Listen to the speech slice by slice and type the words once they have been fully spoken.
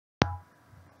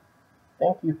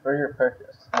Thank you for your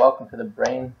purchase. Welcome to the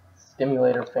Brain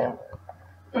Stimulator family.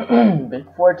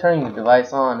 Before turning the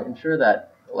device on, ensure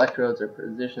that electrodes are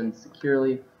positioned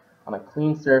securely on a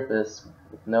clean surface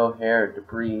with no hair or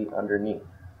debris underneath.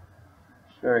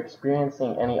 If you're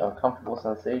experiencing any uncomfortable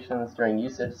sensations during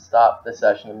usage, stop the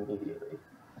session immediately.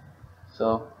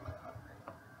 So,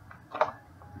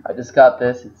 I just got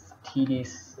this. It's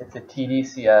a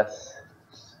tDCS,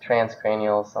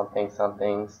 transcranial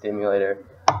something stimulator.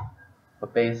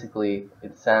 But basically,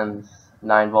 it sends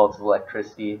 9 volts of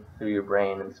electricity through your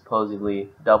brain and supposedly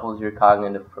doubles your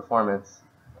cognitive performance.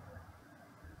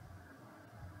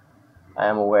 I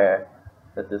am aware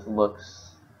that this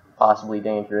looks possibly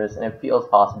dangerous, and it feels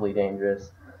possibly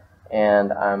dangerous,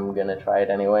 and I'm gonna try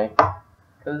it anyway,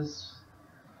 because,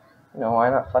 why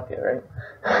not? Fuck it,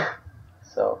 right?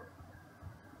 So,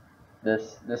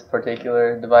 this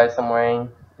particular device I'm wearing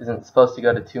isn't supposed to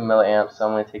go to 2 milliamps, so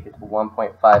I'm going to take it to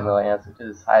 1.5 milliamps, which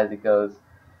is as high as it goes.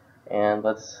 And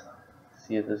let's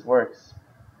see if this works.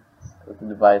 That's what the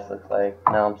device looks like.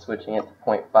 Now I'm switching it to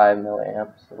 0.5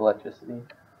 milliamps of electricity.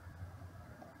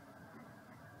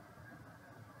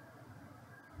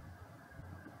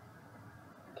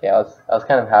 Okay, I was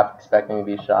kind of half expecting to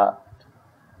be shocked,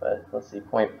 but let's see.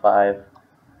 0.5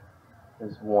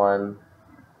 is 1.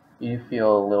 You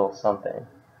feel a little something.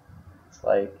 It's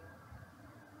like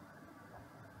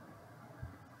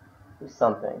there's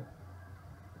something.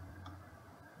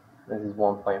 This is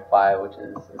 1.5, which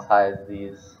is as high as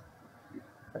these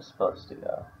are supposed to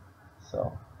go.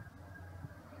 So,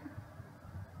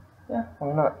 yeah,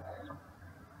 why not?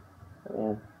 I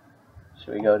mean,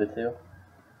 should we go to 2?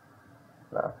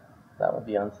 No, that would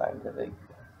be unscientific.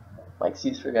 My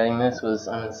excuse for getting this was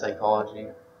I'm in psychology,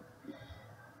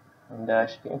 and I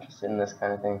should be interested in this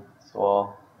kind of thing.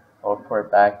 So I'll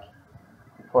report back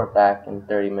in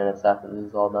 30 minutes after this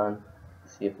is all done,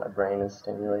 see if my brain is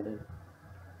stimulated.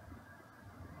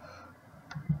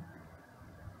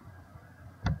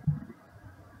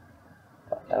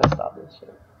 I gotta stop this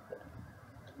shit.